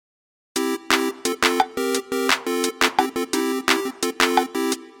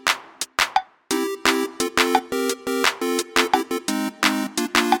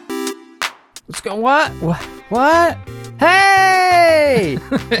What's going? What? What? Hey!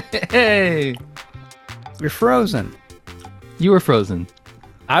 Hey! You're frozen. You were frozen.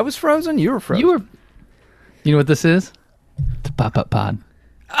 I was frozen. You were frozen. You know what this is? It's a pop-up pod.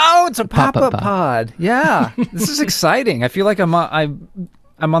 Oh, it's a pop-up Pop-up pod. Yeah, this is exciting. I feel like I'm on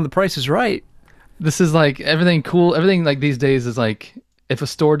The Price is Right. This is like everything cool. Everything like these days is like if a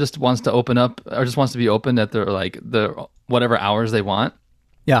store just wants to open up or just wants to be open at their like the whatever hours they want,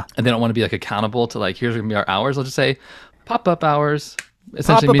 Yeah. and they don't want to be like accountable to like here's gonna be our hours. They'll just say pop-up hours.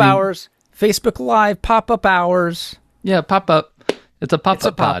 Essentially Pop-up meaning, hours. Facebook Live pop-up hours. Yeah, pop-up. It's a pop-up It's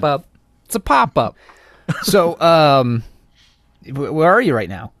a pod. pop-up. It's a pop-up. So, where are you right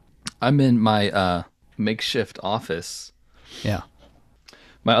now? I'm in my makeshift office. Yeah.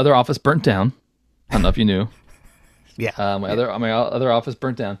 My other office burnt down. I don't know if you knew. Yeah. My other office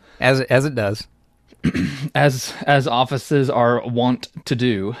burnt down, As it does. as offices are wont to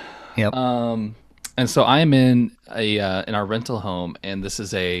do. Yep. And so I am in in our rental home, and this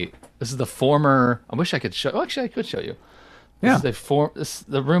is the former. I wish I could show. Actually, I could show you. Yeah.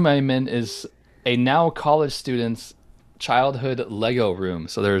 The room I'm in is a now college student's childhood Lego room.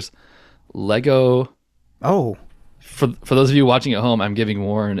 So there's Lego. Oh. For those of you watching at home, I'm giving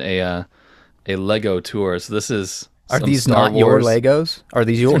Warren a Lego tour. So this is. Are some these Star not your Wars. Legos? Are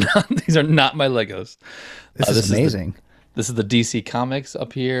these yours? These are not my Legos. This is amazing. This is the DC Comics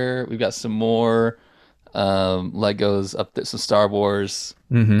up here. We've got some more Legos up there, some Star Wars,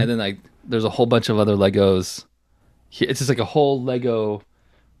 and then like there's a whole bunch of other Legos. It's just like a whole Lego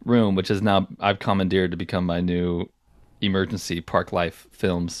room, which is now I've commandeered to become my new emergency Park Life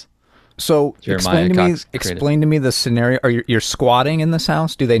Films. So Jeremiah Cox created. explain to me the scenario. Are you're squatting in this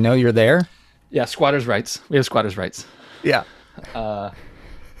house? Do they know you're there? Yeah, squatters' rights. We have squatters' rights. Yeah.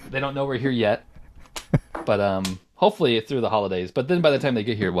 They don't know we're here yet, but hopefully through the holidays. But then by the time they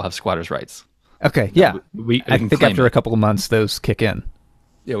get here, we'll have squatters' rights. Okay. Yeah. We I can think claim after it. a couple of months, those kick in.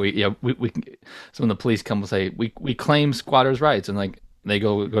 Yeah, we can. So when the police come, we'll say we claim squatters' rights, and like they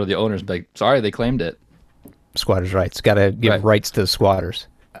go to the owners and be like, sorry, they claimed it. Squatters' rights. Got to give Right. rights to squatters.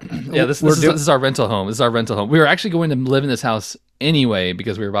 Yeah, this is our rental home. This is our rental home. We were actually going to live in this house anyway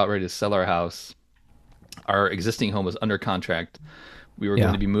because we were about ready to sell our house. Our existing home was under contract. We were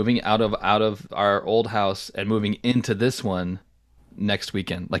going to be moving out of our old house and moving into this one next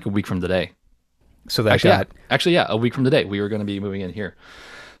weekend, like a week from today. So that Actually, a week from today, we were going to be moving in here.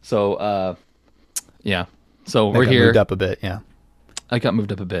 So, yeah. So we're here. Moved up a bit. Yeah. I got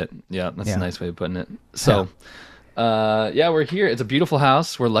moved up a bit. Yeah, that's Yeah. a nice way of putting it. So, we're here. It's a beautiful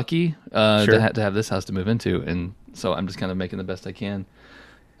house. We're lucky to have this house to move into, and so I'm just kind of making the best I can.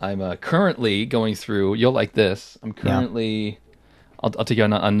 I'm currently going through. You'll like this. I'm currently. I'll take you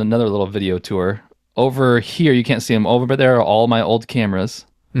on another little video tour. Over here, you can't see them. Over there are all my old cameras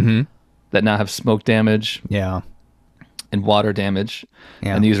that now have smoke damage Yeah. and water damage,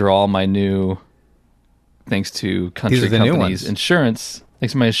 Yeah. and these are all my new. Thanks to country These are the new companies, ones. insurance.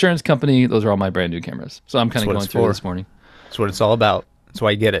 Thanks to my insurance company, those are all my brand new cameras. So I'm kind That's of what going it's through for. this morning. That's what it's all about. That's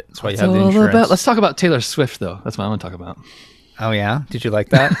why you get it. That's why you It's have the all insurance. about- let's talk about Taylor Swift, though. That's what I want to talk about. Oh yeah. Did you like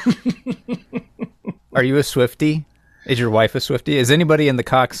that? Are you a Swiftie? Is your wife a Swiftie? Is anybody in the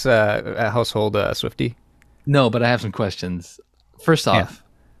Cox household a Swiftie? No, but I have some questions. First off,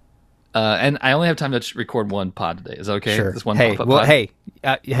 and I only have time to record one pod today. Is that okay? Sure. This one Hey, pop-up well, pod? hey,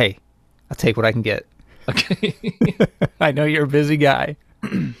 I'll take what I can get. Okay. I know you're a busy guy.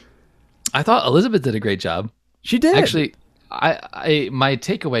 I thought Elizabeth did a great job. She did. Actually, I my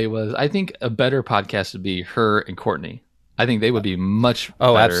takeaway was I think a better podcast would be her and Courtney. I think they would be much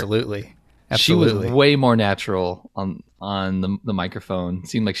Oh, better. absolutely. She was Absolutely. way more natural on the microphone.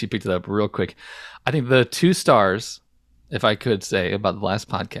 Seemed like she picked it up real quick. I think the 2 stars, if I could say, about the last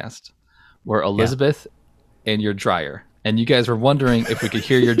podcast were Elizabeth and your dryer. And you guys were wondering if we could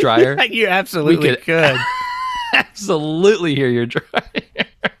hear your dryer. You absolutely We could- could. Absolutely hear your dryer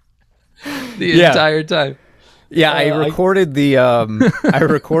the Yeah. entire time. Yeah, I recorded the I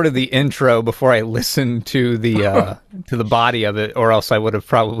recorded the intro before I listened to the body of it, or else I would have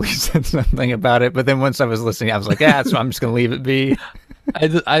probably said something about it. But then once I was listening, I was like, so I'm just gonna leave it be. I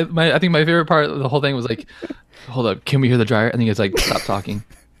think my favorite part of the whole thing was like, hold up, can we hear the dryer? And then it's like, stop talking.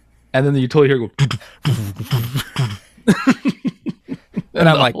 And then you totally hear it go. And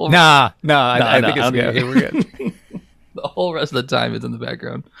I'm like, nah, I think it's I'm good. good. We're good. The whole rest of the time it's in the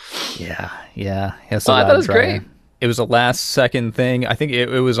background. Yeah. It's I thought it was great. It was a last second thing. I think it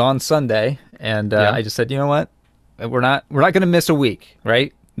was on Sunday, and I just said, you know what, we're not gonna miss a week,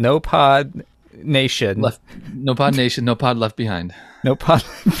 right? No Pod Nation, No Pod Nation, no Pod Left Behind. No Pod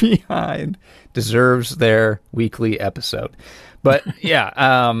Behind deserves their weekly episode. But yeah,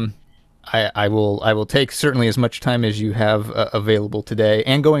 I will take certainly as much time as you have available today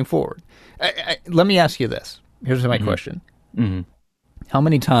and going forward. Let me ask you this. Here's my question. Mm-hmm. How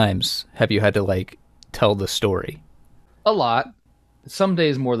many times have you had to like tell the story? A lot. Some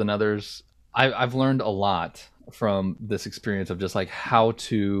days more than others. I've learned a lot from this experience of just like how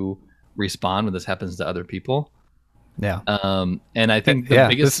to respond when this happens to other people. Yeah. And I think the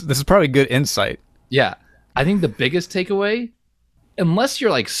biggest this is probably good insight. Yeah. I think the biggest takeaway, unless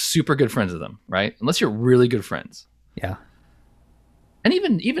you're like super good friends with them, right? Unless you're really good friends. Yeah. And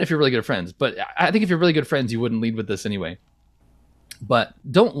even if you're really good friends, but I think if you're really good friends, you wouldn't lead with this anyway. But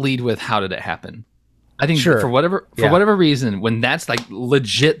don't lead with how did it happen? I think for whatever reason, when that's like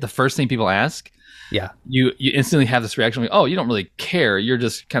legit the first thing people ask, you instantly have this reaction like, oh, you don't really care. You're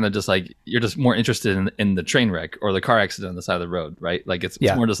just kind of just like you're just more interested in the train wreck or the car accident on the side of the road, right? Like it's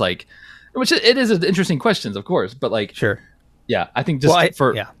more just like, which it is interesting questions, of course, but like I think just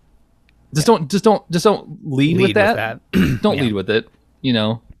don't lead with that. Don't lead with it, you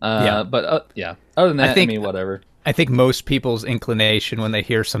know. But other than that, I mean, whatever. I think most people's inclination when they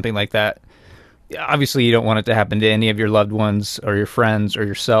hear something like that, obviously you don't want it to happen to any of your loved ones or your friends or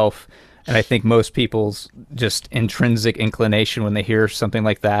yourself. And I think most people's just intrinsic inclination when they hear something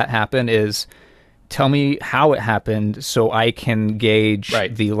like that happen is, tell me how it happened so I can gauge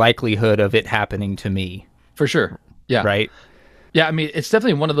the likelihood of it happening to me. For sure. Yeah. Right? Yeah, I mean, it's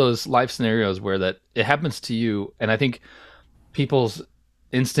definitely one of those life scenarios where that it happens to you. And I think people's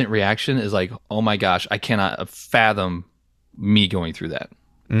instant reaction is like, oh my gosh, I cannot fathom me going through that.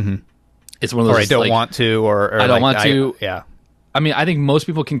 Mm-hmm. It's one of those, or I don't want to, or I don't want to. Yeah. I mean, I think most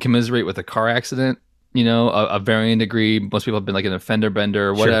people can commiserate with a car accident, you know, a varying degree. Most people have been like an fender bender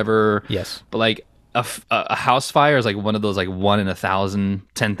or whatever. Sure. Yes. But like a house fire is like one of those like 1 in 1,000,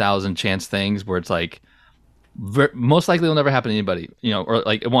 10,000 chance things where it's like most likely it'll never happen to anybody, you know, or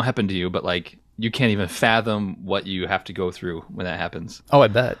like it won't happen to you, but like you can't even fathom what you have to go through when that happens. Oh, I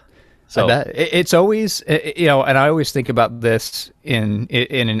bet. So I bet. It's always, you know, and I always think about this in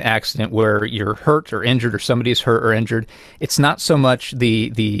an accident where you're hurt or injured or somebody's hurt or injured. It's not so much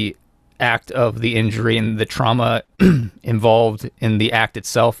the act of the injury and the trauma involved in the act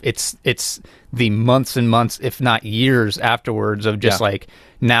itself. It's the months and months, if not years afterwards of just like,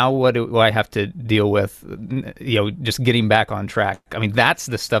 now what do I have to deal with, you know, just getting back on track. I mean, that's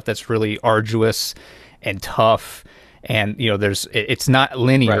the stuff that's really arduous and tough. And, you know, it's not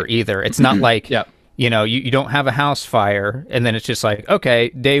linear either. It's not like, you know, you don't have a house fire and then it's just like, okay,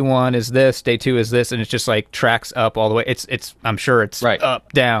 day 1 is this, day 2 is this. And it's just like tracks up all the way. I'm sure it's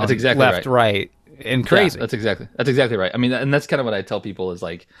up, down, that's exactly left, right, and crazy. Yeah, that's exactly right. I mean, and that's kind of what I tell people is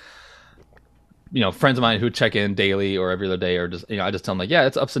like, you know, friends of mine who check in daily or every other day, or just, you know, I just tell them like, yeah,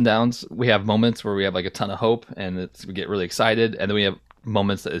 it's ups and downs. We have moments where we have like a ton of hope and we get really excited. And then we have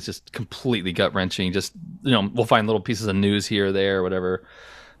moments that it's just completely gut wrenching. Just, you know, we'll find little pieces of news here or there or whatever.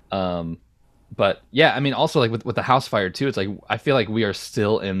 But yeah, I mean, also like with the house fire too, it's like, I feel like we are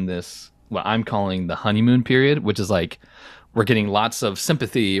still in this, what I'm calling the honeymoon period, which is like, we're getting lots of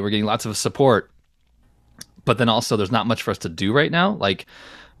sympathy. We're getting lots of support, but then also there's not much for us to do right now. Like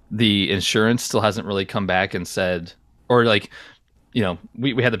the insurance still hasn't really come back and said, or like, you know,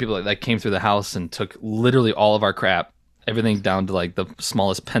 we had the people that came through the house and took literally all of our crap, everything down to like the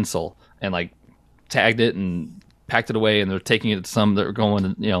smallest pencil, and like tagged it and packed it away, and they're taking it to some that are going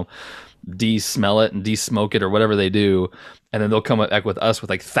to, you know, de-smell it and de-smoke it or whatever they do, and then they'll come back with us with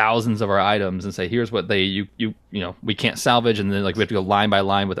like thousands of our items and say, here's what you know, we can't salvage, and then like we have to go line by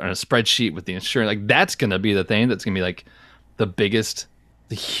line on a spreadsheet with the insurance. Like that's gonna be the thing that's gonna be like the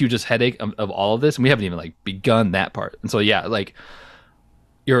hugest headache of all of this, and we haven't even like begun that part. And so yeah, like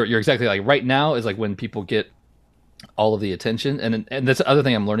you're exactly like, right now is like when people get all of the attention, and that's the other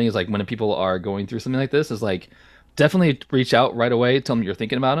thing I'm learning is like when people are going through something like this is like, definitely reach out right away, tell them you're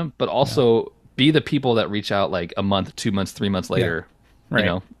thinking about them, but also be the people that reach out like a month, 2 months, 3 months later. You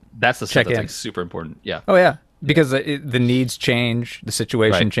know, that's the stuff that's like super important. Yeah. Oh yeah. Because the needs change, the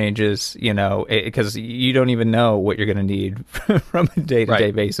situation changes, you know, because you don't even know what you're going to need from a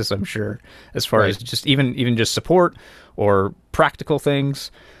day-to-day basis, I'm sure, as far as just even just support or practical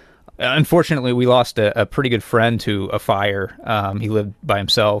things. Unfortunately, we lost a pretty good friend to a fire. He lived by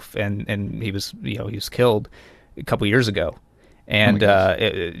himself, and he was killed a couple years ago, and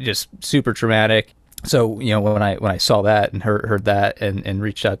it just super traumatic. So, you know, when I saw that and heard that and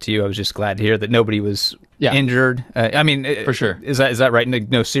reached out to you, I was just glad to hear that nobody was injured. I mean, for sure. Is that right?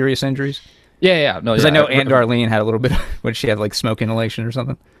 No serious injuries? Yeah. No, because I know Aunt Darlene had a little bit. What, she had like smoke inhalation or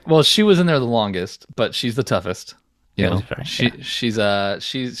something? Well, she was in there the longest, but she's the toughest. You know, right. she's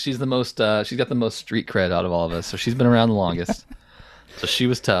the most. She's got the most street cred out of all of us, so she's been around the longest. So she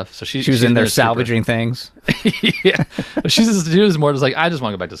was tough. So she was in there salvaging things. Yeah, she was more just like, I just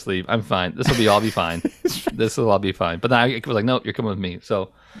want to go back to sleep. I'm fine. This will all be fine. This will all be fine. But then I was like, nope, you're coming with me.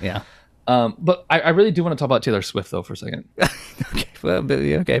 So yeah. But I really do want to talk about Taylor Swift though for a second. Okay, well, a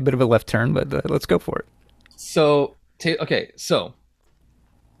bit of a left turn, but let's go for it. So so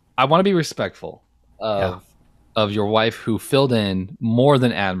I want to be respectful of your wife, who filled in more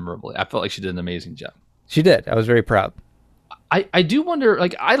than admirably. I felt like she did an amazing job. She did. I was very proud. I do wonder,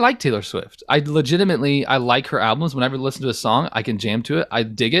 like, I like Taylor Swift. I like her albums. Whenever I listen to a song, I can jam to it. I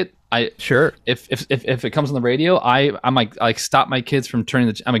dig it. Sure. If it comes on the radio, I'm like stop my kids from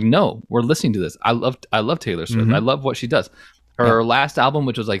turning I'm like, no, we're listening to this. I love Taylor Swift. Mm-hmm. I love what she does. Her last album,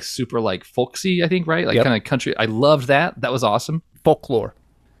 which was like super like folksy, I think, right? Like kind of country. I loved that. That was awesome. Folklore.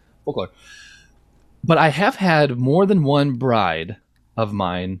 But I have had more than one bride of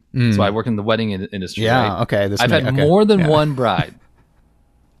mine. So I work in the wedding industry. Yeah, right? okay. I've had more than one bride.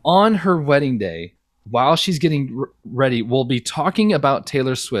 On her wedding day, while she's getting ready, we'll be talking about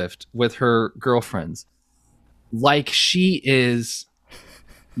Taylor Swift with her girlfriends like she is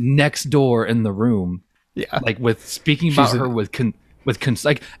next door in the room. Yeah. Like with speaking about her with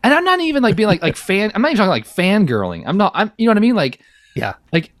like, and I'm not even like being like fan. I'm not even talking like fangirling. I'm you know what I mean? Like, yeah.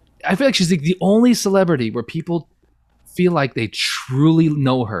 Like, I feel like she's like the only celebrity where people feel like they truly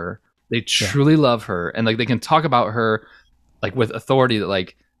know her, they truly love her, and like they can talk about her like with authority that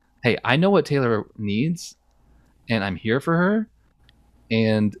like, hey, I know what Taylor needs, and I'm here for her,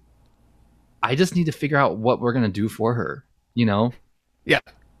 and I just need to figure out what we're gonna do for her, you know? Yeah.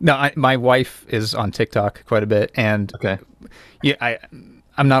 No, my wife is on TikTok quite a bit, and yeah,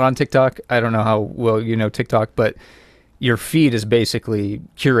 I'm not on TikTok. I don't know how well you know TikTok, but your feed is basically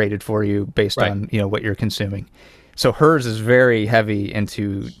curated for you based on what you're consuming. So hers is very heavy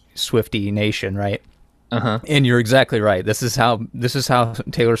into Swiftie Nation, right? And you're exactly right. This is how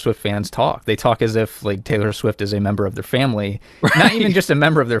Taylor Swift fans talk. They talk as if like Taylor Swift is a member of their family, not even just a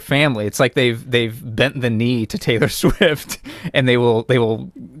member of their family. It's like they've bent the knee to Taylor Swift, and they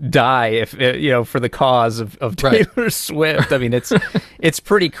will die if for the cause of Taylor Swift. I mean, it's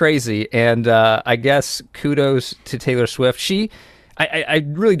pretty crazy. And I guess kudos to Taylor Swift. I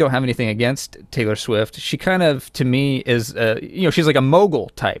really don't have anything against Taylor Swift. She kind of, to me, is, she's like a mogul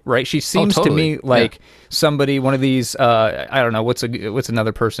type, right? She seems to me like somebody, one of these, I don't know, what's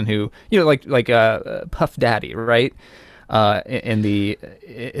another person who, like Puff Daddy, right? In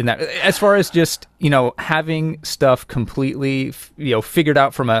that, as far as just, having stuff completely, figured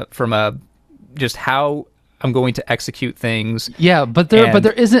out from a just how I'm going to execute things. Yeah, but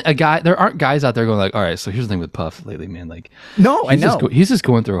there isn't a guy. There aren't guys out there going like, all right. So here's the thing with Puff lately, man. Like, no, I know he's just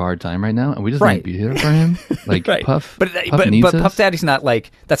going through a hard time right now, and we just need to be here for him. Like Puff, but Puff Daddy's not like,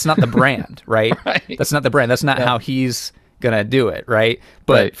 that's not the brand, right? That's not the brand. That's not how he's gonna do it, right?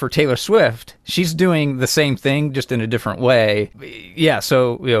 But for Taylor Swift, she's doing the same thing just in a different way. Yeah.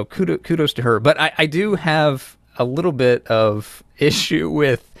 So kudos to her. But I do have a little bit of issue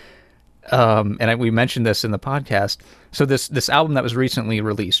with. We mentioned this in the podcast. So this album that was recently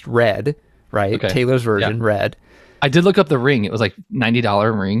released, Red, right? Okay. Taylor's version, Red. I did look up the ring. It was like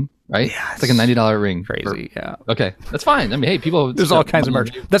 $90 ring, right? Yeah, it's like a $90 ring. Crazy, yeah. Okay, that's fine. I mean, hey, people. There's all kinds of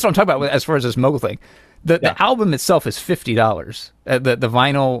merch. That's what I'm talking about as far as this mogul thing. The album itself is $50. The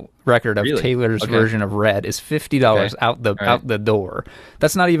vinyl record of Taylor's version of Red is $50 out the door.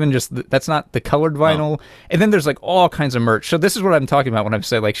 That's not even that's not the colored vinyl. Oh. And then there's like all kinds of merch. So this is what I'm talking about when I'm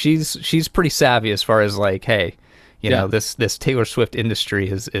saying like she's pretty savvy as far as like, hey, you know, this Taylor Swift industry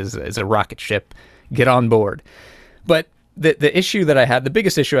is a rocket ship. Get on board. But the issue that I had, the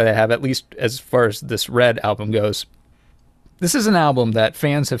biggest issue that I have, at least as far as this Red album goes, this is an album that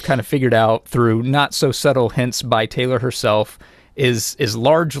fans have kind of figured out through not so subtle hints by Taylor herself is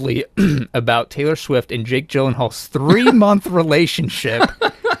largely about Taylor Swift and Jake Gyllenhaal's 3-month relationship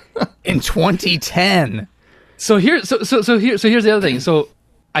in 2010. So here's the other thing. So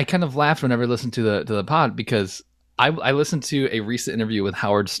I kind of laughed whenever I listened to the pod because I listened to a recent interview with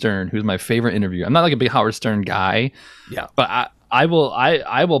Howard Stern, who's my favorite interviewer. I'm not like a big Howard Stern guy. Yeah. But I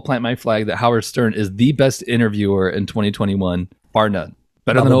will plant my flag that Howard Stern is the best interviewer in 2021, bar none.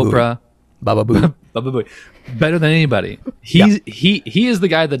 Better than Oprah. Baba Boo. Baba Boo. Better than anybody. He is the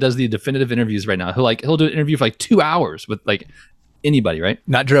guy that does the definitive interviews right now. He'll do an interview for like 2 hours with like anybody, right?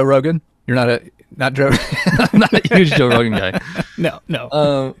 Not Joe Rogan. You're not Joe. I'm not a huge Joe Rogan guy.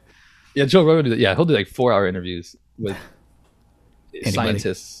 No. Yeah, Joe Rogan. Yeah, he'll do like 4-hour interviews with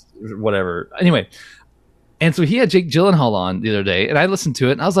scientists, whatever. Anyway. And so he had Jake Gyllenhaal on the other day, and I listened to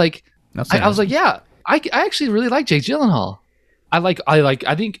it, and I was like, yeah, I actually really like Jake Gyllenhaal.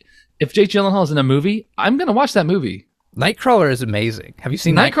 I think if Jake Gyllenhaal is in a movie, I'm gonna watch that movie. Nightcrawler is amazing. Have you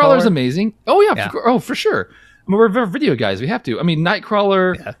seen Nightcrawler? Is Nightcrawler? amazing. Oh yeah, Yeah. for sure. I mean, we're video guys. We have to. I mean,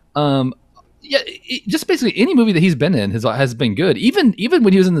 Nightcrawler. Yeah, just basically any movie that he's been in has been good. Even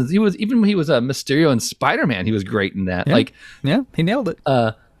when he was when he was Mysterio in Spider-Man, he was great in that. Yeah. Like, yeah, he nailed it.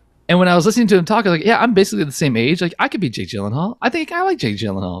 and when I was listening to him talk, I was like, yeah, I'm basically the same age. Like, I could be Jake Gyllenhaal. I think I like Jake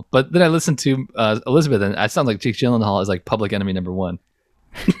Gyllenhaal. But then I listened to Elizabeth, and I sound like Jake Gyllenhaal is like Public Enemy #1.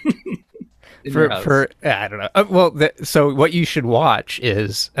 For I don't know. So what you should watch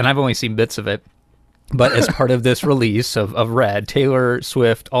is, and I've only seen bits of it, but as part of this release of Red, Taylor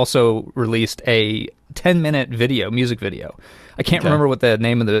Swift also released a 10-minute music video. I can't remember what the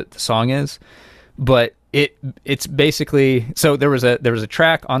name of the song is, but it's basically, so there was a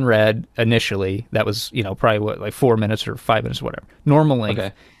track on Red initially that was, probably like 4 minutes or 5 minutes or whatever, normal length.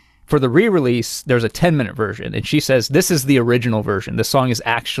 Okay. For the re-release, there's a 10-minute version, and she says this is the original version. The song is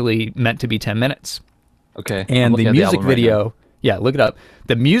actually meant to be 10 minutes. Okay. And the music video, yeah, look it up.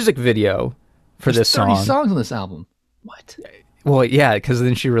 The music video for this song. 30 songs on this album. What? Well, yeah, because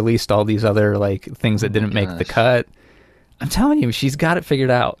then she released all these other like things that didn't make the cut. I'm telling you, she's got it figured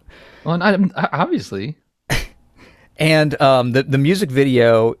out. Well, and obviously. And the music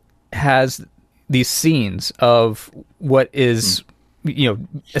video has these scenes of what is,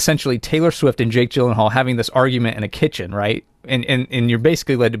 essentially Taylor Swift and Jake Gyllenhaal having this argument in a kitchen, right? And you're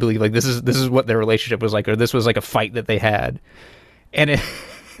basically led to believe like this is what their relationship was like, or this was like a fight that they had. And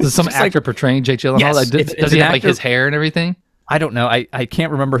is some actor portraying Jake Gyllenhaal? Yes, like, does he have like his hair and everything? I don't know. I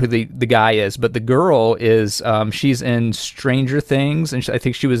can't remember who the guy is, but the girl is she's in Stranger Things, and I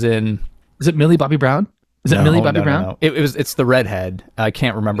think she was in. Is it Millie Bobby Brown? Is it Millie Bobby Brown? No. It's the redhead. I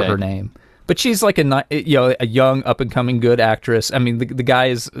can't remember her name. But she's like a young up and coming good actress. I mean, the guy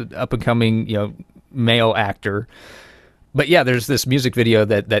is up and coming male actor. But yeah, there's this music video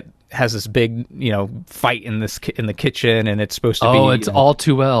that has this big fight in the kitchen, and it's supposed to be. Oh, it's All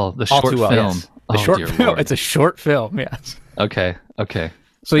Too Well, the short film. Yes. The short film. Lord. It's a short film. Yes. Okay.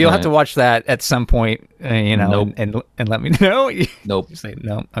 So you'll have to watch that at some point, Nope. and let me know. Nope. You say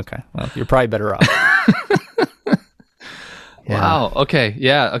no. Okay. Well, you're probably better off. Yeah. Wow. Okay.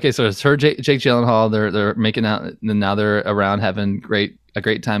 Yeah. Okay. So it's her, Jake Gyllenhaal. They're making out, and now they're around having a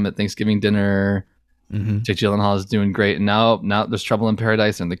great time at Thanksgiving dinner. Mm-hmm. Jake Gyllenhaal is doing great, and now there's trouble in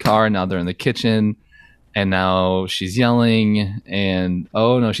paradise in the car. Now they're in the kitchen, and now she's yelling, and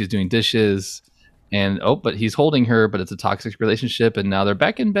oh no, she's doing dishes, and but he's holding her, but it's a toxic relationship, and now they're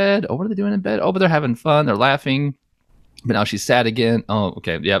back in bed. Oh, what are they doing in bed? Oh, but they're having fun. They're laughing, but now she's sad again. Oh,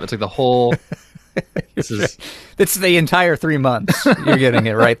 okay. Yeah. It's like the whole. It's the entire 3 months. You're getting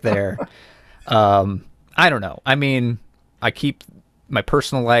it right there. I don't know. I mean, I keep my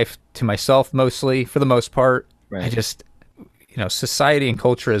personal life to myself mostly, for the most part. Right. I just, society and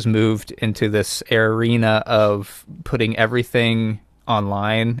culture has moved into this arena of putting everything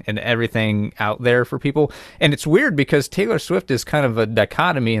online and everything out there for people. And it's weird because Taylor Swift is kind of a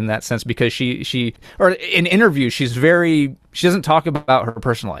dichotomy in that sense, because she or in interviews, she doesn't talk about her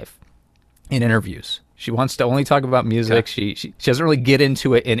personal life. In interviews, she wants to only talk about music. Okay. She doesn't really get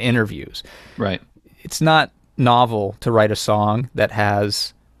into it in interviews. Right. It's not novel to write a song that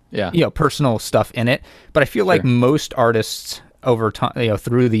has personal stuff in it, but I feel like most artists over time,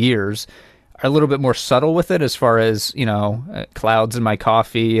 through the years, are a little bit more subtle with it, as far as clouds in my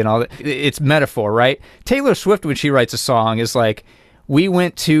coffee and all that. It's metaphor, right? Taylor Swift, when she writes a song, is like, we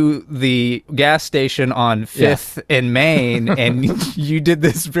went to the gas station on 5th in Maine, and you did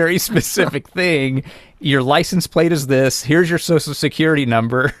this very specific thing. Your license plate is this. Here's your social security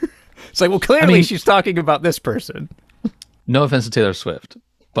number. It's like, well, clearly she's talking about this person. No offense to Taylor Swift,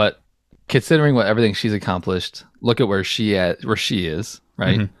 but considering everything she's accomplished, look at where she is,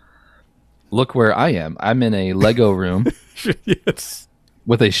 right? Mm-hmm. Look where I am. I'm in a Lego room yes.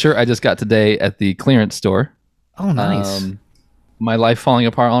 with a shirt I just got today at the clearance store. Oh, nice. My life falling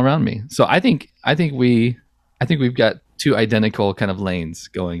apart all around me. So I think we've got two identical kind of lanes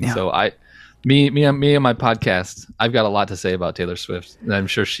going. Yeah. So me and my podcast, I've got a lot to say about Taylor Swift, and I'm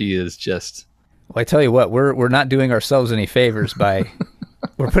sure she is just. Well, I tell you what, we're not doing ourselves any favors by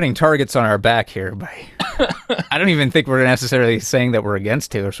we're putting targets on our back here. I don't even think we're necessarily saying that we're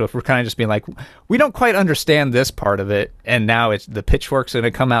against Taylor Swift. We're kind of just being like, we don't quite understand this part of it, and now it's the pitchfork's going to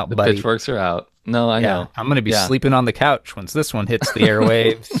come out. The pitchforks are out. No, I know. I'm going to be sleeping on the couch once this one hits the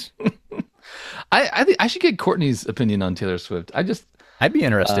airwaves. I think I should get Courtney's opinion on Taylor Swift. I'd be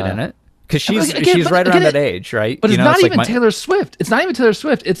interested in it, because she's right around that age, right? But it's not even Taylor Swift. It's not even Taylor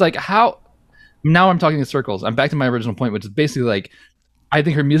Swift. It's like how. Now I'm talking in circles. I'm back to my original point, which is basically like, I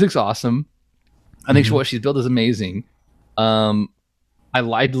think her music's awesome. I think what she's built is amazing. I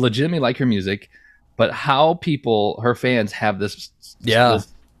legitimately like her music, but how her fans have this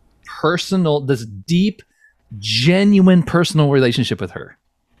this deep, genuine personal relationship with her.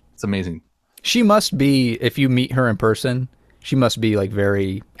 It's amazing. She must be, if you meet her in person, she must be like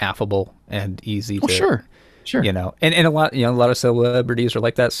very affable and easy to. Sure. You know, and a lot, a lot of celebrities are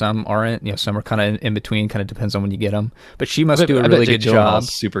like that. Some aren't. Some are kind of in between. Kind of depends on when you get them. But she must do a really good job.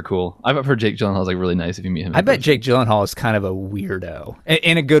 Super cool. I've heard Jake Gyllenhaal's like really nice if you meet him. I bet Jake Gyllenhaal is kind of a weirdo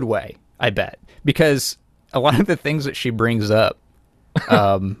in a good way. I bet, because a lot of the things that she brings up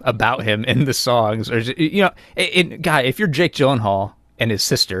about him in the songs are, guy. If you're Jake Gyllenhaal and his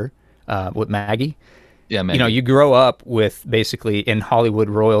sister, with Maggie. Yeah, Maggie. You grow up with basically in Hollywood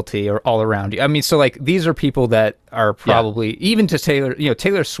royalty or all around you. I mean, so like these are people that are probably even to Taylor.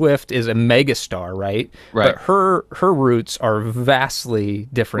 Taylor Swift is a megastar, right? Right. But her roots are vastly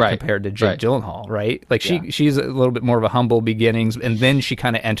different compared to Jake Gyllenhaal, right? Like she's a little bit more of a humble beginnings, and then she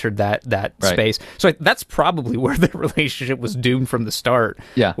kind of entered that space. So that's probably where the relationship was doomed from the start.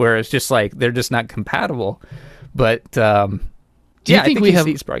 Yeah. Where it's just like they're just not compatible. But do you think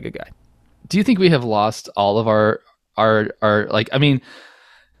he's probably a good guy. Do you think we have lost all of our like, I mean,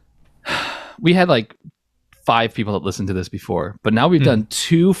 we had like 5 people that listened to this before, but now we've done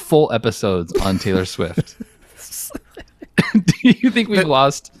 2 full episodes on Taylor Swift. Do you think we've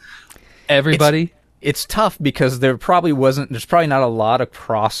lost everybody? It's tough because there's probably not a lot of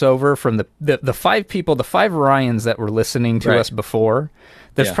crossover from the 5 people, the 5 Ryans that were listening to us before.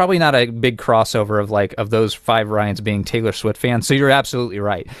 There's probably not a big crossover of those 5 Ryans being Taylor Swift fans. So you're absolutely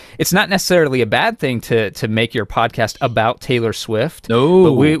right. It's not necessarily a bad thing to make your podcast about Taylor Swift. No,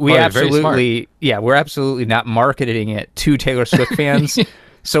 but we absolutely, we're absolutely not marketing it to Taylor Swift fans.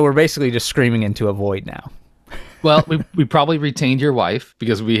 So we're basically just screaming into a void now. Well, we probably retained your wife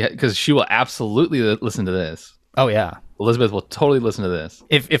because she will absolutely listen to this. Oh yeah, Elizabeth will totally listen to this.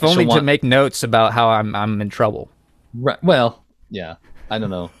 If only to make notes about how I'm in trouble. Right. Well, yeah. I don't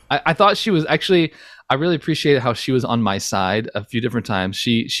know. I thought she was actually. I really appreciated how she was on my side a few different times.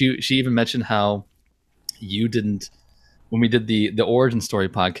 She even mentioned how you didn't, when we did the origin story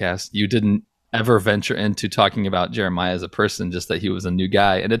podcast, you didn't ever venture into talking about Jeremiah as a person, just that he was a new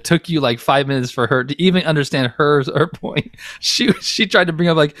guy, and it took you like 5 minutes for her to even understand her point. She tried to bring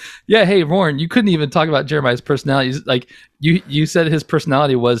up like, yeah, hey Warren, you couldn't even talk about Jeremiah's personality. Like you said his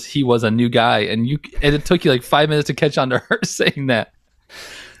personality was he was a new guy, and it took you like 5 minutes to catch on to her saying that.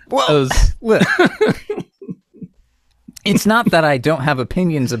 Well, look, it's not that I don't have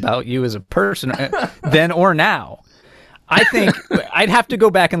opinions about you as a person then or now. I think I'd have to go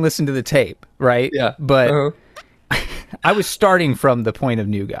back and listen to the tape, right? Yeah. But I was starting from the point of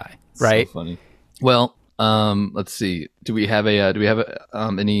new guy, right? So funny. Well, let's see. Do we have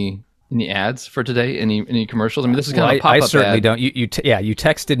any ads for today? Any commercials? I mean, this is kind of a pop-up I certainly ad. don't. You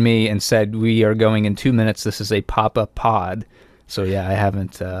texted me and said we are going in 2 minutes. This is a pop-up pod. So yeah, I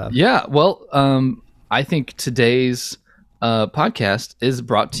haven't. Yeah, well, I think today's podcast is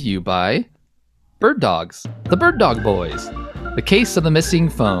brought to you by Bird Dogs, the Bird Dog Boys, the case of the missing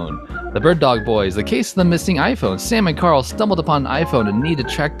phone, the Bird Dog Boys, the case of the missing iPhone. Sam and Carl stumbled upon an iPhone and need to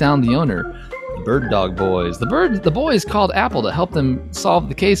track down the owner. The Bird Dog Boys, the boys called Apple to help them solve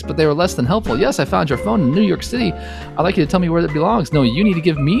the case, but they were less than helpful. Yes, I found your phone in New York City. I'd like you to tell me where it belongs. No, you need to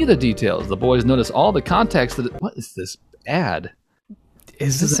give me the details. The boys notice all the context. What is this ad?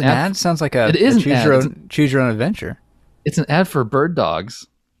 Is this an ad? Sounds like it is choose your own adventure. It's an ad for Bird Dogs.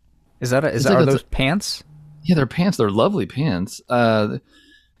 Are those pants? Yeah, they're pants. They're lovely pants. A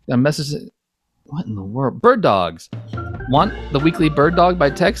message. What in the world? Bird Dogs. Want the weekly Bird Dog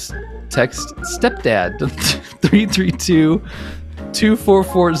by text? Text stepdad to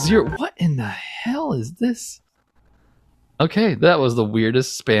 332-2440. What in the hell is this? Okay, that was the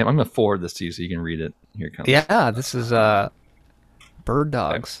weirdest spam. I'm gonna forward this to you so you can read it. Here it comes. Yeah, this is Bird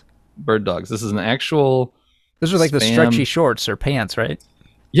Dogs. Bird Dogs. This is an actual. Those are like the stretchy shorts or pants, right?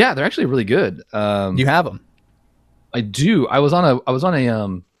 Yeah, they're actually really good. You have them. I do. I was on a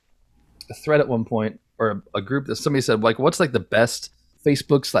thread at one point, or a group that somebody said, like, what's like the best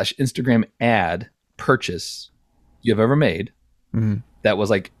Facebook/Instagram ad purchase you have ever made that was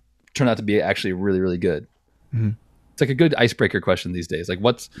like turned out to be actually really, really good. It's like a good icebreaker question these days. Like,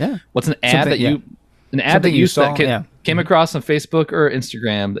 what's an ad that you saw came across on Facebook or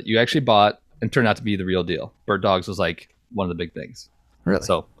Instagram that you actually bought and turned out to be the real deal? Bird Dogs was like one of the big things. Really?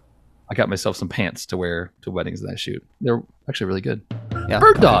 So I got myself some pants to wear to weddings that I shoot. They're actually really good. Yeah.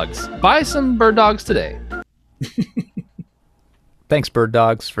 Bird Dogs. Buy some Bird Dogs today. Thanks, Bird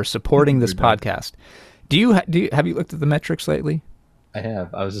Dogs, for supporting this podcast. Have you looked at the metrics lately? I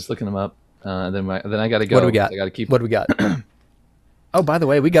have. I was just looking them up. Then I got to go. What do we got? I got to keep. What do we got? Oh, by the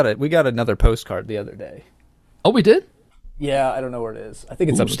way, we got another postcard the other day. Oh, we did? Yeah, I don't know where it is. I think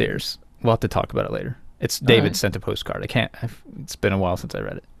it's upstairs. We'll have to talk about it later. It's David sent a postcard. It's been a while since I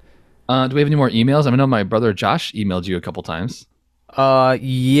read it. Do we have any more emails? I know my brother Josh emailed you a couple times.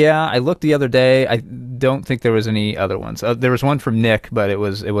 Yeah, I looked the other day. I don't think there was any other ones. There was one from Nick, but it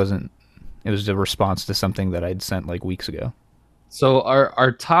wasn't. It was a response to something that I'd sent like weeks ago. So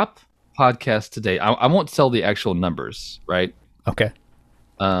our top podcast today, I won't tell the actual numbers, right? Okay.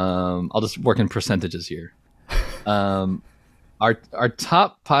 I'll just work in percentages here. Our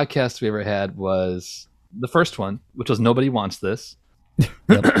top podcast we ever had was the first one, which was Nobody Wants This.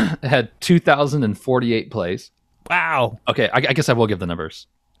 It had 2,048 plays. Wow. Okay, I guess I will give the numbers.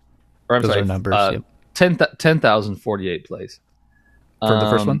 Or I'm Those sorry, are numbers. Yep. 10,048 plays. For the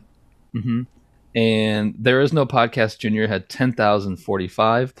first one? Mm-hmm. And There Is No Podcast Junior had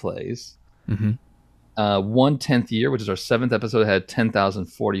 10,045 plays. Mm-hmm. 1/10 Year, which is our 7th episode, had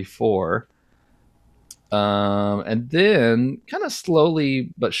 10,044. And then kind of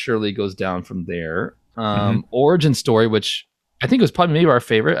slowly but surely goes down from there. Origin Story, which I think was probably maybe our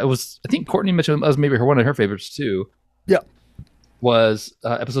favorite. I think Courtney mentioned it was maybe one of her favorites too. Yeah. Was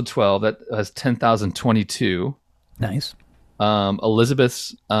episode 12 that has 10,022. Nice.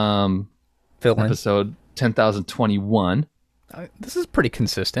 Elizabeth's episode 10,021. This is pretty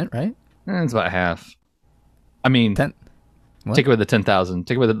consistent, right? It's about half. I mean, take away the 10,000.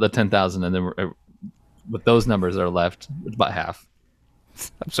 Take away the 10,000, and then with those numbers that are left, it's about half.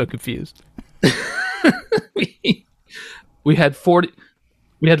 I'm so confused. we had 40.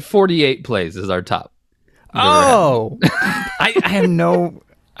 We had 48 plays as our top. Oh, I have no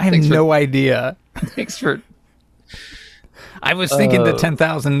idea. Thanks for. I was thinking that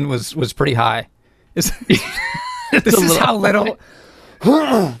 10,000 was pretty high. This is how little.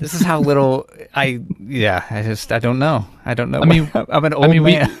 This is how little I don't know. I don't know. I mean, I'm an old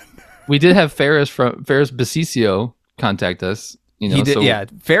man. We did have Ferris Basicio contact us. You know, he did. so Yeah,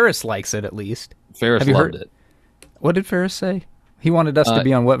 Ferris likes it at least. Ferris loved it. What did Ferris say? He wanted us to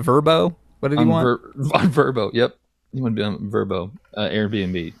be on what, Verbo? What did he want? On Verbo. Yep, he wanted to be on Verbo.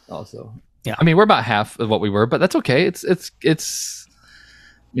 Airbnb also. Yeah. I mean, we're about half of what we were, but that's okay. It's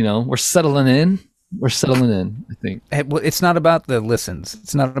you know, we're settling in. We're settling in, I think. Well, it's not about the listens.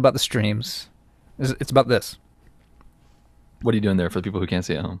 It's not about the streams. It's about this. What are you doing there for the people who can't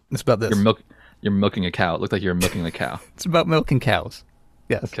see at home? It's about this. You're milking a cow. It looked like you're milking a cow. It's about milking cows.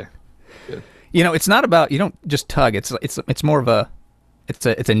 Yes. Okay. Good. You know, it's not about, you don't just tug. It's more of a, it's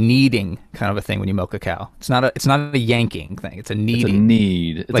a kneading kind of a thing when you milk a cow. It's not a yanking thing. It's a kneading. It's a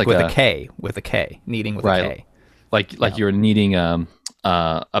knead. It's like with a K, kneading with a K. Like you're kneading a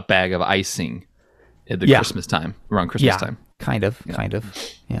bag of icing at the Christmas time, around Christmas time. Kind of.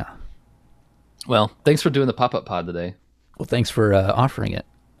 Yeah. Well, thanks for doing the pop-up pod today. Well, thanks for offering it.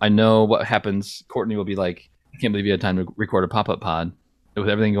 I know what happens. Courtney will be like, I can't believe you had time to record a pop-up pod with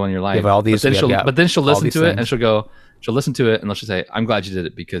everything going in your life. You have all these, but then she'll listen to it, and she'll listen to it, and she'll say, I'm glad you did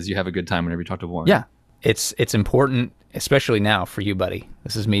it because you have a good time whenever you talk to Warren. Yeah. It's important, especially now for you, buddy.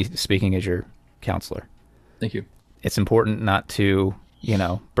 This is me speaking as your counselor. Thank you. It's important not to,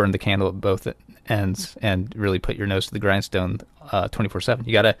 burn the candle at both ends and really put your nose to the grindstone 24/7.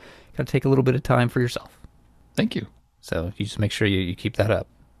 You gotta take a little bit of time for yourself. Thank you. So you just make sure you keep that up.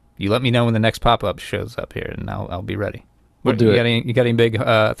 You let me know when the next pop-up shows up here, and I'll be ready. We'll do it. You got any big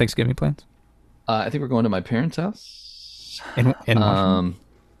Thanksgiving plans? I think we're going to my parents' house in Washington.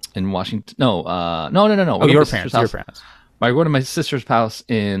 In Washington. No. Oh, your parents. Your parents. We're going to my sister's house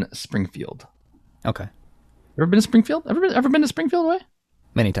in Springfield. Okay. Ever been to Springfield? Ever been to Springfield, way?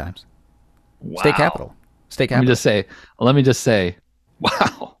 Many times. Wow. State capital. Let me just say,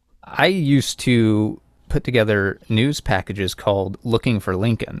 wow. I used to put together news packages called "Looking for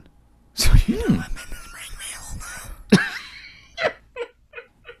Lincoln." So I'm in Springfield.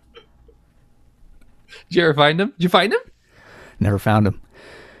 Did you ever find him? Did you find him? Never found him.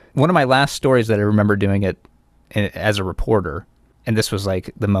 One of my last stories that I remember doing it as a reporter, and this was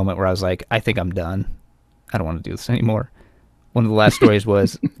like the moment where I was like, I think I'm done. I don't want to do this anymore. One of the last stories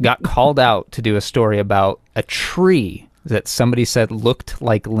was got called out to do a story about a tree that somebody said looked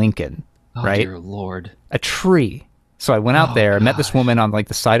like Lincoln. Oh, right? Dear Lord. A tree. So I went out there, met this woman on like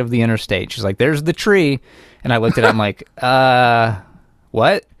the side of the interstate. She's like, there's the tree. And I looked at it, I'm like,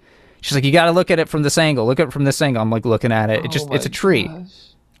 what? She's like, you got to look at it from this angle. Look at it from this angle. I'm like looking at it. It's a tree.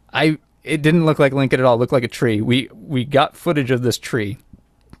 Gosh. It didn't look like Lincoln at all. It looked like a tree. We got footage of this tree.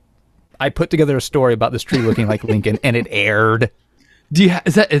 I put together a story about this tree looking like Lincoln, and it aired.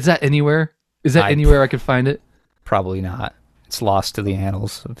 Is that anywhere? Is that anywhere I could find it? Probably not. It's lost to the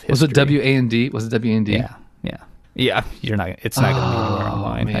annals of history. Was it WAND? Was it WAND? Yeah. Yeah, you're not. It's not going to be anywhere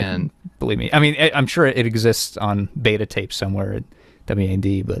online. Man, believe me. I mean, I'm sure it exists on beta tape somewhere at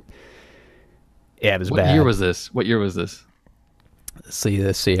WAD, but yeah, it was bad. What year was this?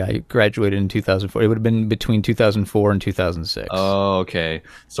 Let's see. I graduated in 2004. It would have been between 2004 and 2006. Oh, okay.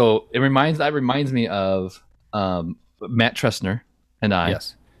 So that reminds me of Matt Tressner and I.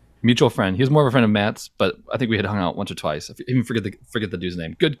 Yes. Mutual friend. He was more of a friend of Matt's, but I think we had hung out once or twice. I even forget the dude's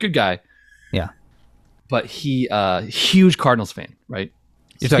name. Good guy. Yeah. But he huge Cardinals fan, right?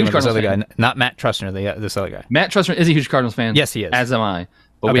 You're talking about this other guy, not Matt Tressner, this other guy. Matt Tressner is a huge Cardinals fan. Yes, he is. As am I.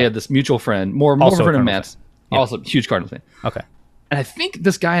 But we had this mutual friend, more of a friend of Matt's, also huge Cardinals fan. Okay. And I think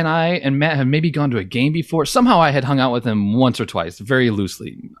this guy and I and Matt have maybe gone to a game before. Somehow I had hung out with him once or twice, very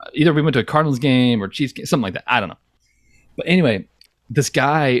loosely. Either we went to a Cardinals game or Chiefs game, something like that. I don't know. But anyway, this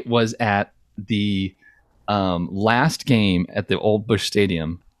guy was at the last game at the old Busch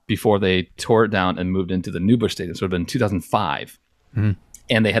Stadium before they tore it down and moved into the new Busch Stadium. So it would have been 2005. Mm-hmm.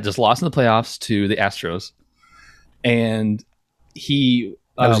 And they had just lost in the playoffs to the Astros. And he...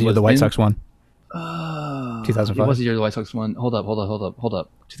 That was the year the White Sox won. 2005. It was the year the White Sox won. Hold up.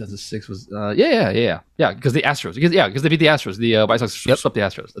 2006 was yeah. Because the Astros. Because they beat the Astros. The White Sox swept the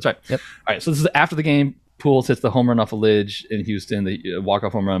Astros. That's right. Yep. All right. So this is after the game. Pujols hits the home run off a Lidge in Houston. The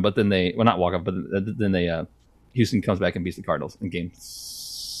walk-off home run, but then not walk-off, but then Houston comes back and beats the Cardinals in Game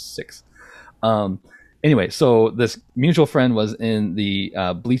 6. Anyway, so this mutual friend was in the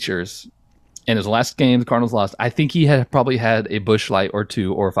bleachers, and his last game the Cardinals lost. I think he had probably had a Busch Light or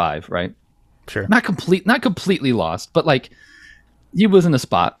 2 or 5, right? Sure. Not completely lost, but like he was in a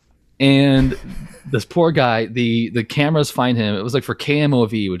spot, and this poor guy, the cameras find him. It was like for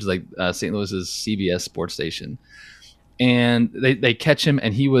KMOV, which is like St. Louis's CBS sports station, and they catch him,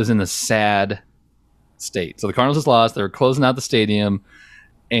 and he was in a sad state. So the Cardinals just lost. They were closing out the stadium,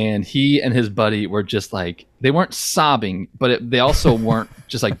 and he and his buddy were just like, they weren't sobbing, but they also weren't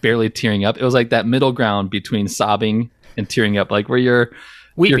just like barely tearing up. It was like that middle ground between sobbing and tearing up, like where you're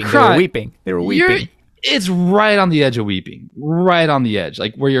weeping. You're crying. They were weeping. It's right on the edge of weeping, right on the edge,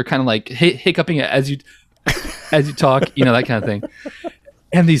 like where you're kind of like hiccuping as you talk, that kind of thing.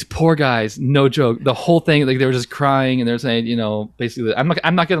 And these poor guys, no joke, the whole thing, like they were just crying and they're saying, basically, I'm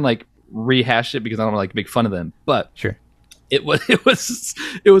not gonna like rehash it because I don't want to like make fun of them, but sure, it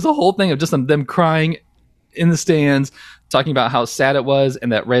was a whole thing of just them crying in the stands, talking about how sad it was,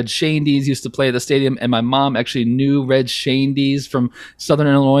 and that Red Shandies used to play at the stadium, and my mom actually knew Red Shandies from Southern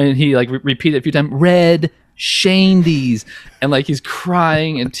Illinois, and he like repeated it a few times, Red Shandies, and like he's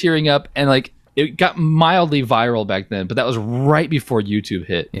crying and tearing up, and like it got mildly viral back then, but that was right before YouTube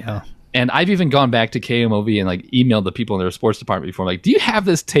hit. Yeah. And I've even gone back to KMOV and like emailed the people in their sports department before, like, do you have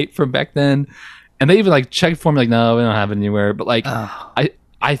this tape from back then? And they even like checked for me, like, no, we don't have it anywhere. But like,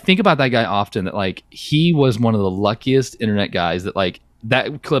 I think about that guy often, that like he was one of the luckiest internet guys that like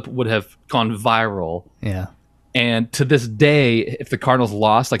that clip would have gone viral. Yeah. And to this day, if the Cardinals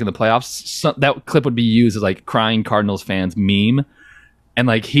lost like in the playoffs, that clip would be used as like crying Cardinals fans meme. And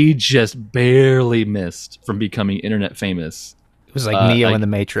like he just barely missed from becoming internet famous. It was like Neo in the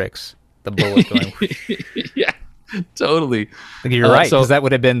Matrix. The bullet going. Yeah, totally. Like you're right, because that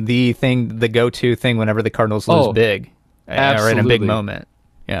would have been the go-to thing whenever the Cardinals lose big, or in a big moment.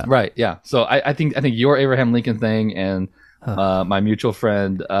 Yeah. Right. Yeah. So I think your Abraham Lincoln thing and my mutual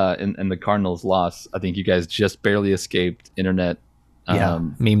friend and the Cardinals loss, I think you guys just barely escaped internet.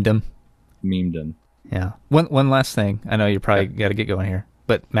 Memed him. Yeah. One last thing. I know you probably got to get going here,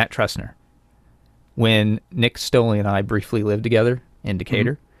 but Matt Tressner. When Nick Stoley and I briefly lived together in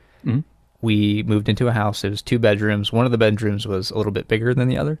Decatur, we moved into a house. It was 2 bedrooms. One of the bedrooms was a little bit bigger than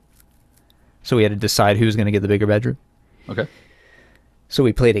the other, so we had to decide who was going to get the bigger bedroom. Okay. So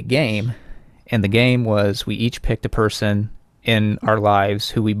we played a game, and the game was we each picked a person in our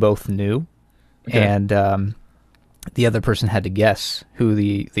lives who we both knew, and the other person had to guess who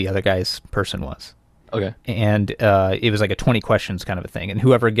the other guy's person was. Okay. And it was like a 20 questions kind of a thing, and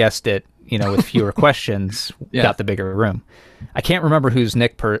whoever guessed it, with fewer questions, got the bigger room. I can't remember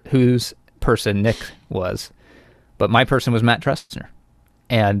whose person Nick was, but my person was Matt Tressner.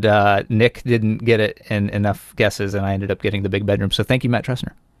 And Nick didn't get it in enough guesses, and I ended up getting the big bedroom. So thank you, Matt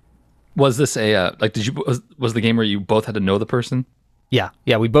Tressner. Was this was the game where you both had to know the person? Yeah,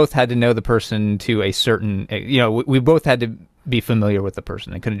 we both had to know the person to a certain. We both had to be familiar with the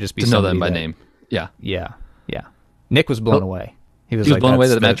person. It couldn't just be to know them by name. Yeah. Nick was blown away. He was blown away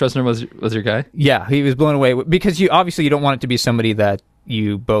that Matt Tressner was your guy. Yeah, he was blown away because you don't want it to be somebody that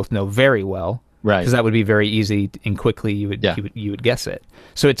you both know very well. Right. Because that would be very easy and quickly you would guess it.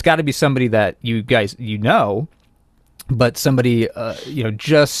 So it's got to be somebody that you guys but somebody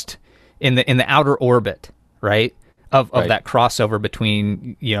just in the outer orbit, right? of Right. that crossover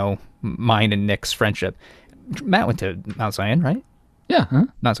between mine and Nick's friendship. Matt went to Mount Zion, right? Yeah. Huh?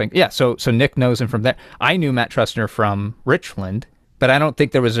 Mount Zion. Yeah. So Nick knows him from there. I knew Matt Trustner from Richland, but I don't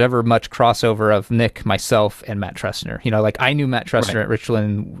think there was ever much crossover of Nick, myself, and Matt Trustner. Like I knew Matt Trustner Right. at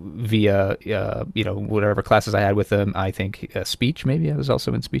Richland via whatever classes I had with him. I think speech, maybe I was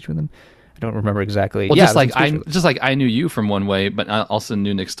also in speech with him. I don't remember exactly. Well, yeah, just like I knew you from one way, but I also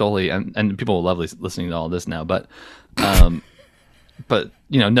knew Nick Stoley, and people will love listening to all this now. But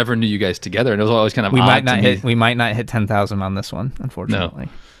never knew you guys together, and it was always kind of we odd might not to me. hit 10,000 on this one, unfortunately.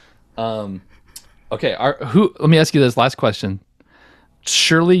 Okay, let me ask you this last question.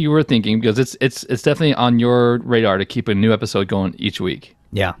 Surely you were thinking, because it's definitely on your radar to keep a new episode going each week.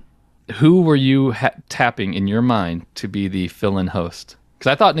 Yeah. Who were you tapping in your mind to be the fill-in host?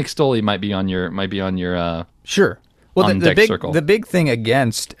 Because I thought Nick Stoley might be on your Sure. Well, on deck circle. The big thing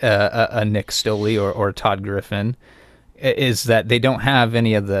against a Nick Stoley or Todd Griffin is that they don't have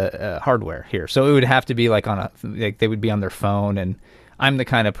any of the hardware here. So it would have to be like they would be on their phone, and I'm the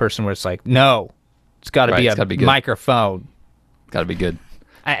kind of person where it's like, no, it's got to be a microphone. Got to be good.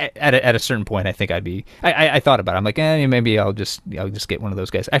 At a certain point, I think I'd be. I thought about it. I'm like, maybe I'll just get one of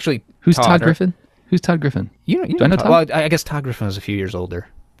those guys. Actually, who's Todd Griffin? Who's Todd Griffin? You Do I know Todd? Well, I guess Todd Griffin was a few years older.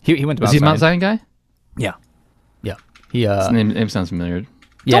 He went to Was he a Mount Zion guy? Yeah. He His name sounds familiar.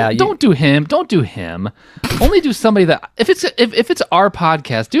 Yeah. Don't do him. Don't do him. Only do somebody that if it's our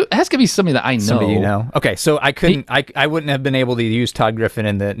podcast, it has to be somebody that I know. Somebody you know. Okay, so I couldn't. I wouldn't have been able to use Todd Griffin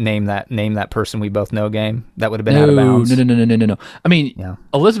in the name that person we both know game. That would have been out of bounds. No. I mean, Yeah.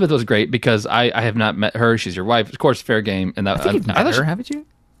 Elizabeth was great because I have not met her. She's your wife, of course, fair game. And that I think you've met her, haven't you?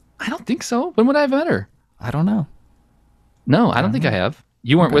 I don't think so. When would I have met her? I don't know. No, I don't think I have.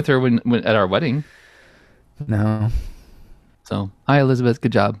 You weren't with her when at our wedding. No. So, hi Elizabeth,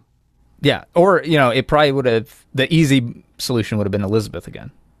 good job. Yeah, or it probably would have. The easy solution would have been Elizabeth again.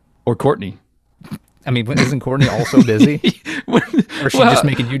 Or Courtney. I mean, isn't Courtney also busy? Or is she just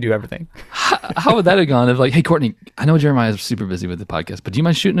making you do everything? How would that have gone? If like, hey Courtney, I know Jeremiah is super busy with the podcast, but do you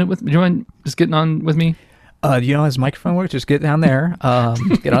mind shooting it with? Do you mind just getting on with me? His microphone works. Just get down there.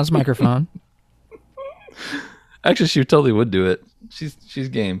 Get on his microphone. Actually, she totally would do it. She's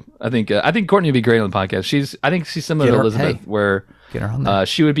game. I think Courtney would be great on the podcast. I think she's similar to Elizabeth, where get her on there.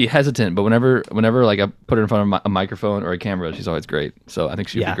 She would be hesitant, but whenever like I put her in front of a microphone or a camera, she's always great. So I think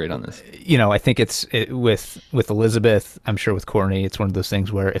she'd be great on this. I think with Elizabeth. I'm sure with Courtney, it's one of those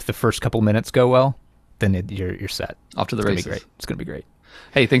things where if the first couple minutes go well, then you're set. Off to the races. It's gonna be great.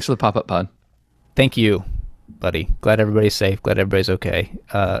 Hey, thanks for the pop-up pod. Thank you, buddy. Glad everybody's safe. Glad everybody's okay.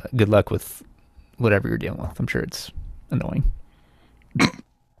 Good luck with whatever you're dealing with. I'm sure it's annoying.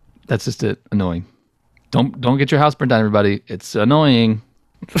 That's just it. Annoying. Don't get your house burned down, everybody. It's annoying.